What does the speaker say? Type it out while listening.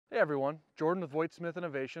Hey everyone, Jordan with Voight Smith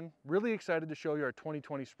Innovation. Really excited to show you our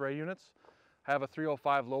 2020 spray units. I have a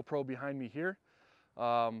 305 Low Pro behind me here.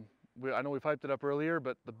 I know we've hyped it up earlier,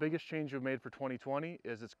 but the biggest change we've made for 2020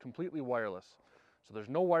 is it's completely wireless. So there's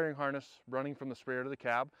no wiring harness running from the sprayer to the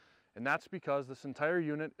cab, and that's because this entire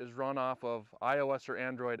unit is run off of iOS or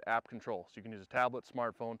Android app control. So you can use a tablet,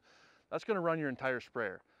 smartphone. That's going to run your entire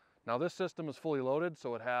sprayer. Now this system is fully loaded,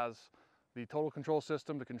 so it has the total control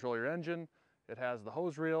system to control your engine. It has the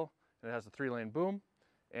hose reel, and it has the 3-lane boom,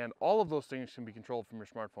 and all of those things can be controlled from your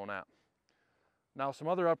smartphone app. Now some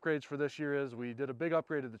other upgrades for this year is we did a big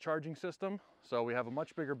upgrade to the charging system, so we have a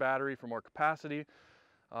much bigger battery for more capacity,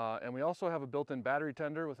 and we also have a built-in battery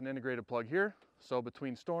tender with an integrated plug here, so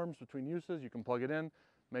between storms, between uses, you can plug it in,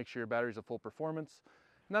 make sure your battery's at full performance,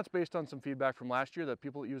 and that's based on some feedback from last year that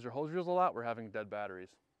people that use their hose reels a lot were having dead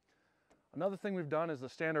batteries. Another thing we've done is the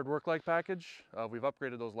standard work light package. We've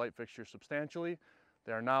upgraded those light fixtures substantially.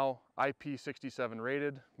 They are now IP67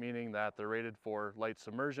 rated, meaning that they're rated for light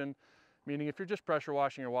submersion, meaning if you're just pressure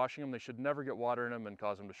washing or washing them, they should never get water in them and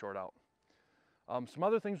cause them to short out. Some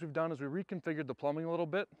other things we've done is we reconfigured the plumbing a little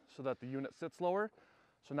bit so that the unit sits lower.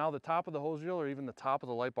 So now the top of the hose reel, or even the top of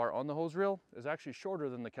the light bar on the hose reel, is actually shorter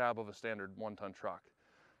than the cab of a standard 1-ton truck.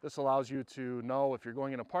 This allows you to know if you're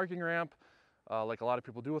going in a parking ramp, like a lot of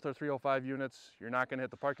people do with their 305 units, you're not going to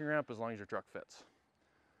hit the parking ramp as long as your truck fits.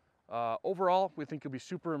 Overall, we think you'll be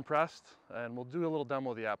super impressed, and we'll do a little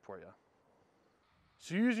demo of the app for you.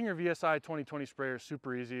 So using your VSI 2020 sprayer is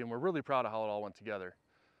super easy, and we're really proud of how it all went together.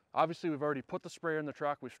 Obviously, we've already put the sprayer in the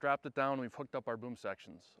truck, we've strapped it down, and we've hooked up our boom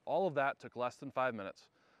sections. All of that took less than 5 minutes.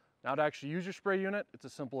 Now to actually use your spray unit, it's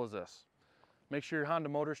as simple as this. Make sure your Honda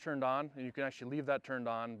motor's turned on, and you can actually leave that turned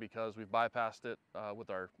on because we've bypassed it with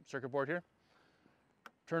our circuit board here.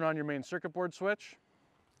 Turn on your main circuit board switch.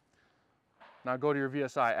 Now go to your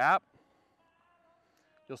VSI app.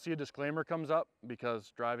 You'll see a disclaimer comes up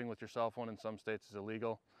because driving with your cell phone in some states is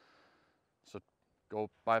illegal. So go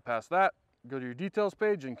bypass that. Go to your details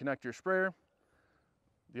page and connect your sprayer.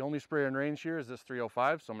 The only sprayer in range here is this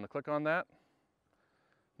 305, so I'm going to click on that.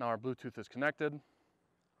 Now our Bluetooth is connected.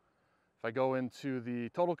 If I go into the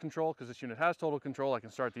total control, because this unit has total control, I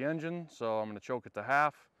can start the engine. So I'm going to choke it to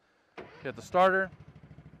half, hit the starter.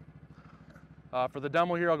 For the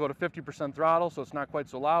demo here, I'll go to 50% throttle, so it's not quite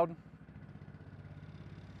so loud.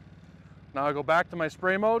 Now I go back to my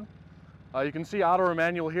spray mode. You can see auto or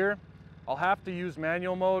manual here. I'll have to use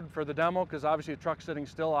manual mode for the demo because obviously the truck's sitting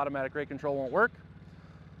still, automatic rate control won't work.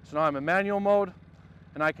 So now I'm in manual mode,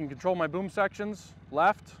 and I can control my boom sections,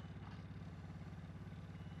 left,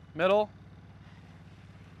 middle,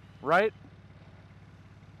 right,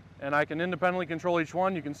 and I can independently control each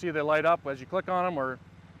one. You can see they light up as you click on them or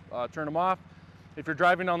turn them off. If you're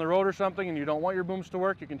driving down the road or something and you don't want your booms to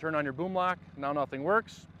work, you can turn on your boom lock. Now nothing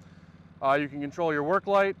works. You can control your work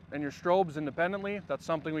light and your strobes independently. That's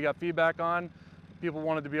something we got feedback on. People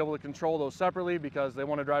wanted to be able to control those separately because they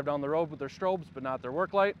want to drive down the road with their strobes but not their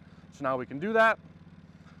work light. So now we can do that.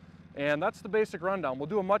 And that's the basic rundown. We'll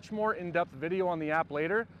do a much more in-depth video on the app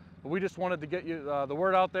later, but we just wanted to get you the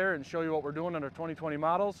word out there and show you what we're doing on our 2020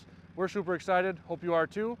 models. We're super excited. Hope you are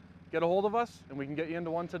too. Get a hold of us and we can get you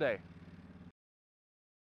into one today.